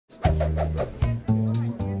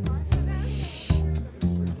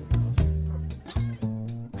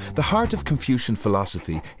The heart of Confucian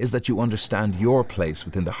philosophy is that you understand your place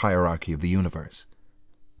within the hierarchy of the universe.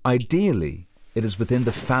 Ideally, it is within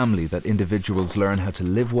the family that individuals learn how to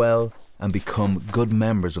live well and become good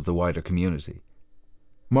members of the wider community.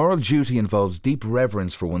 Moral duty involves deep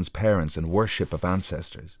reverence for one's parents and worship of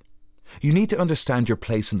ancestors. You need to understand your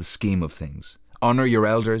place in the scheme of things. Honour your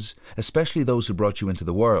elders, especially those who brought you into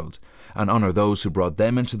the world, and honour those who brought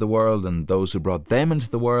them into the world and those who brought them into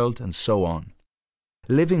the world, and so on.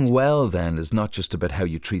 Living well, then, is not just about how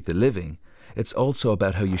you treat the living, it's also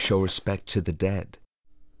about how you show respect to the dead.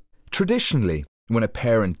 Traditionally, when a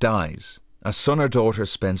parent dies, a son or daughter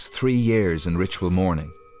spends 3 years in ritual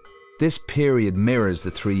mourning. This period mirrors the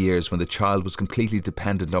 3 years when the child was completely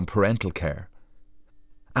dependent on parental care.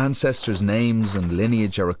 Ancestors' names and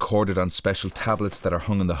lineage are recorded on special tablets that are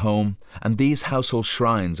hung in the home, and these household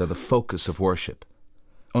shrines are the focus of worship.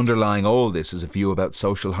 Underlying all this is a view about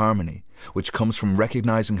social harmony, which comes from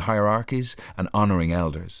recognizing hierarchies and honoring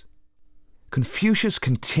elders. Confucius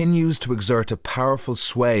continues to exert a powerful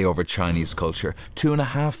sway over Chinese culture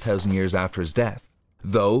 2,500 years after his death,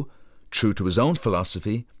 though, true to his own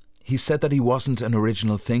philosophy, he said that he wasn't an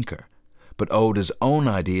original thinker, but owed his own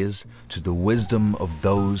ideas to the wisdom of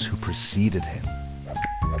those who preceded him.